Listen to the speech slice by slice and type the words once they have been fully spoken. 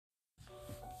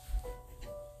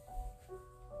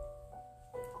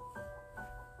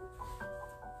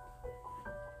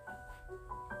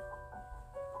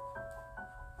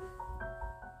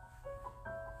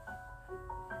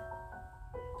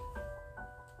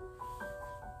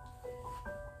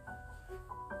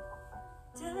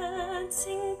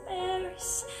dancing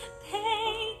bears,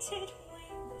 painted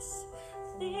wings,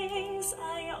 things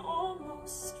I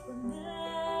almost remember,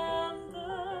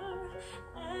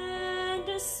 and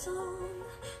a song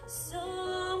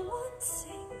someone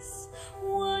sings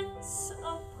once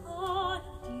upon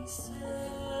a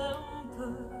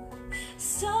December.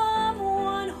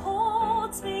 Someone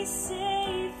holds me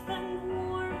safe and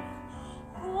warm.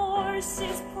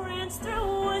 Horses prance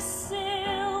through a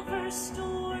silver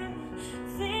storm.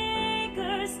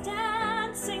 Figures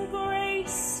dancing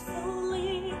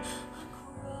gracefully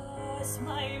across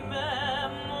my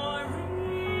memories.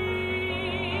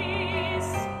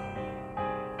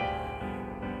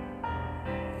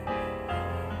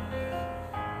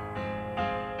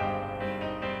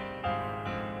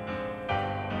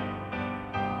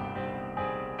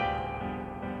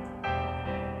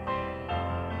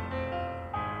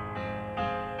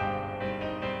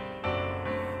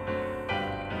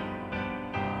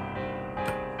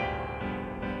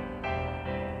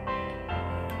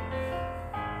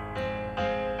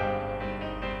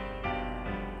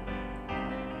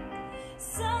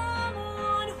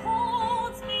 Someone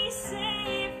holds me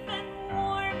safe and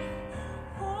warm.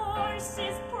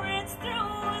 Horses prance through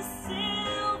a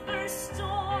silver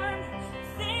storm.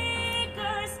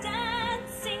 Figures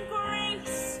dancing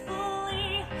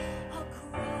gracefully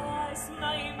across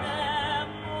my memories.